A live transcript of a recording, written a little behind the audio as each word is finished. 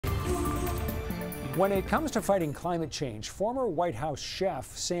When it comes to fighting climate change, former White House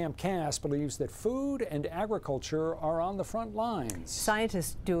chef Sam Kass believes that food and agriculture are on the front lines.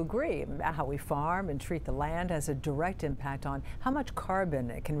 Scientists do agree that how we farm and treat the land has a direct impact on how much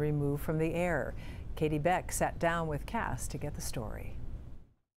carbon it can remove from the air. Katie Beck sat down with Kass to get the story.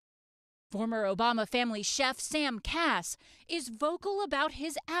 Former Obama family chef Sam Kass is vocal about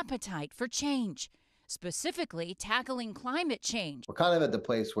his appetite for change, specifically tackling climate change. We're kind of at the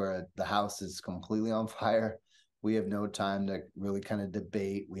place where the house is completely on fire. We have no time to really kind of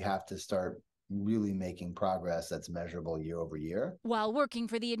debate. We have to start really making progress that's measurable year over year. While working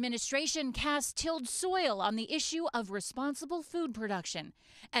for the administration, Kass tilled soil on the issue of responsible food production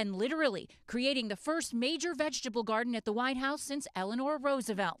and literally creating the first major vegetable garden at the White House since Eleanor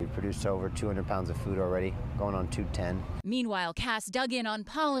Roosevelt. We produced over 200 pounds of food already, going on 210. Meanwhile, Kass dug in on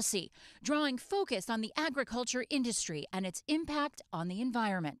policy, drawing focus on the agriculture industry and its impact on the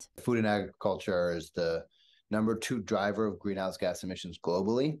environment. Food and agriculture is the #2 driver of greenhouse gas emissions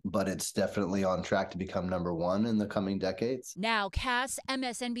globally, but it's definitely on track to become #1 in the coming decades. Now, Kass,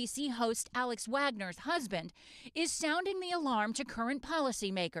 MSNBC host Alex Wagner's husband, is sounding the alarm to current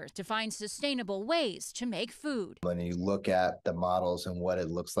policymakers to find sustainable ways to make food. When you look at the models and what it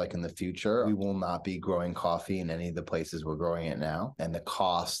looks like in the future, we will not be growing coffee in any of the places we're growing it now. And the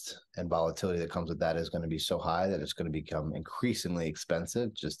cost and volatility that comes with that is going to be so high that it's going to become increasingly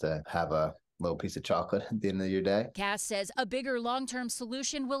expensive just to have a little piece of chocolate at the end of your day. Kass says a bigger long-term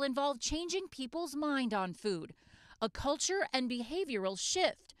solution will involve changing people's mind on food, a culture and behavioral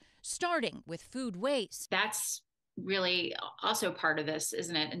shift, starting with food waste. That's really also part of this,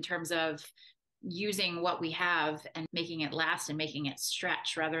 isn't it, in terms of using what we have and making it last and making it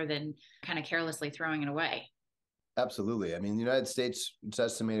stretch rather than kind of carelessly throwing it away. Absolutely. I mean, the United States, it's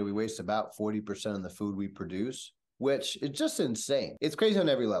estimated we waste about 40% of the food we produce, which is just insane. It's crazy on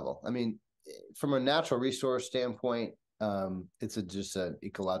every level. I mean, from a natural resource standpoint, it's just an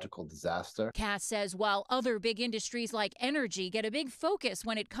ecological disaster. Kass says while other big industries like energy get a big focus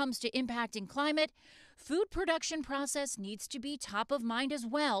when it comes to impacting climate, food production process needs to be top of mind as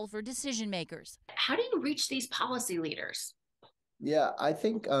well for decision makers. How do you reach these policy leaders? Yeah, I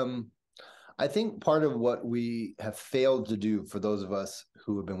think part of what we have failed to do for those of us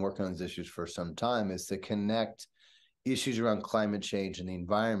who have been working on these issues for some time is to connect issues around climate change and the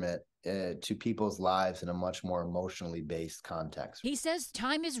environment to people's lives in a much more emotionally based context. He says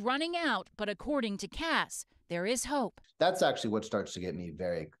time is running out, but according to Kass, there is hope. That's actually what starts to get me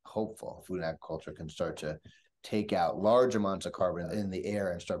very hopeful. Food and agriculture can start to take out large amounts of carbon in the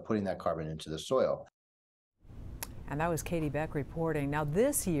air and start putting that carbon into the soil. And that was Katie Beck reporting. Now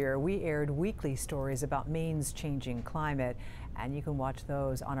this year we aired weekly stories about Maine's changing climate, and you can watch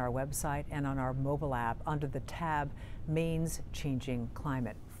those on our website and on our mobile app under the tab Maine's Changing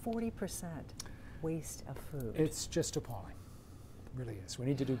Climate. 40% waste of food. It's just appalling. It really is. We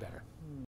need to do better.